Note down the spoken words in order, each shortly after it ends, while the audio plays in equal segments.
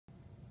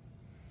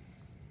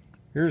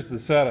Here's the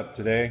setup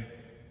today.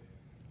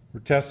 We're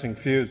testing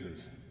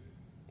fuses.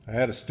 I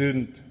had a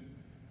student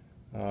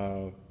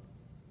burn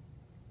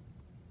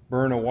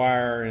a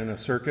wire in a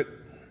circuit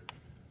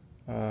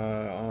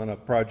on a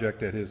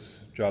project at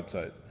his job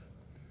site.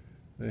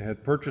 They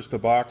had purchased a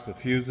box of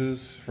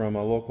fuses from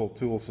a local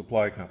tool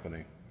supply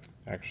company,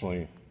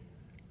 actually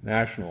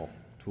National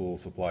Tool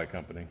Supply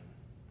Company.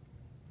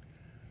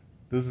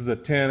 This is a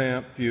 10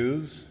 amp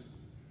fuse.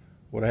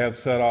 What I have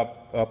set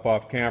up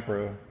off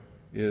camera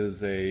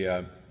is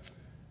a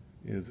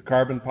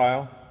carbon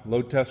pile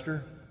load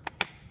tester,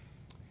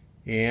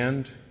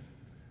 and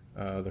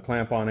the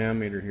clamp-on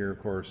ammeter here, of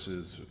course,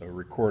 is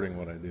recording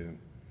what I do.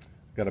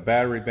 Got a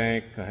battery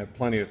bank. I have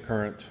plenty of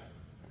current.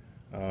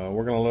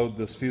 We're going to load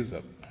this fuse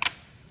up.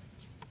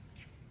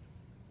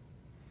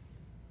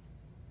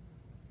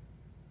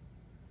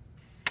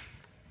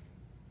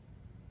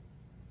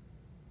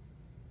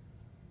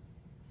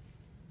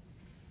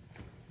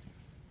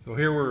 So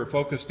here we're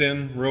focused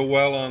in real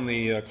well on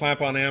the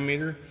clamp-on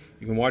ammeter.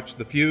 You can watch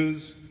the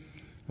fuse.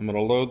 I'm going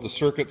to load the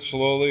circuit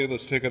slowly.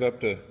 Let's take it up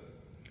to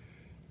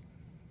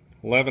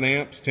 11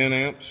 amps, 10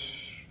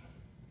 amps,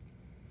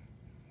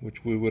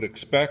 which we would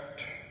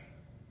expect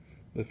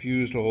the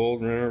fuse to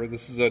hold. Remember,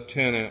 this is a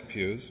 10 amp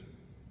fuse.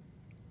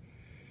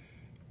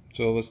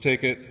 So let's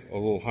take it a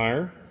little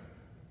higher.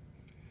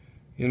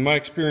 In my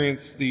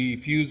experience, the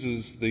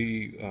fuses,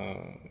 the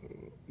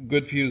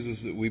good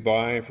fuses that we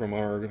buy from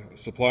our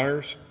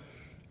suppliers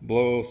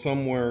blow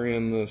somewhere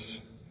in this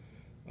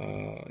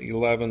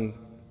 11,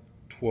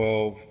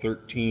 12,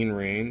 13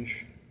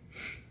 range.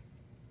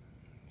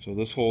 So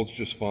this holds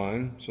just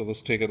fine. So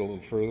let's take it a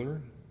little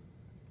further.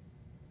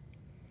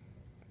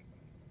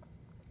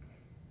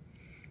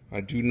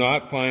 I do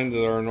not find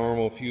that our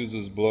normal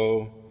fuses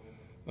blow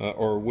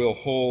or will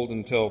hold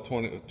until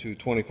 20 to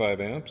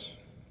 25 amps,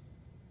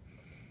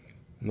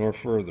 nor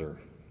further.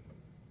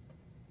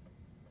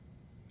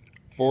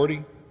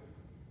 40,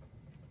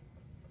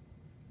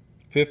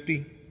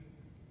 50,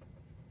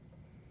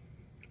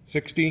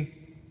 60,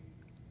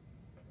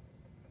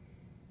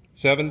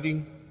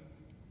 70,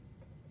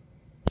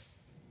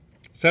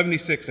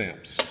 76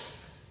 amps.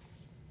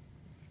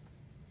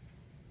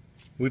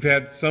 We've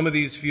had some of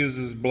these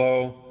fuses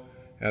blow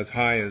as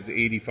high as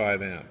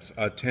 85 amps.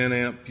 A 10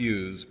 amp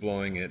fuse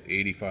blowing at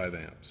 85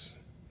 amps.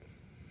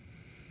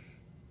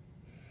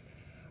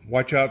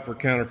 Watch out for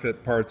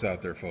counterfeit parts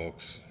out there,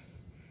 folks,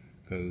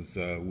 because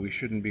we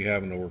shouldn't be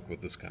having to work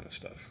with this kind of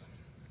stuff.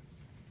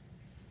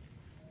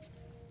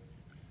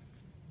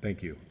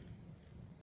 Thank you.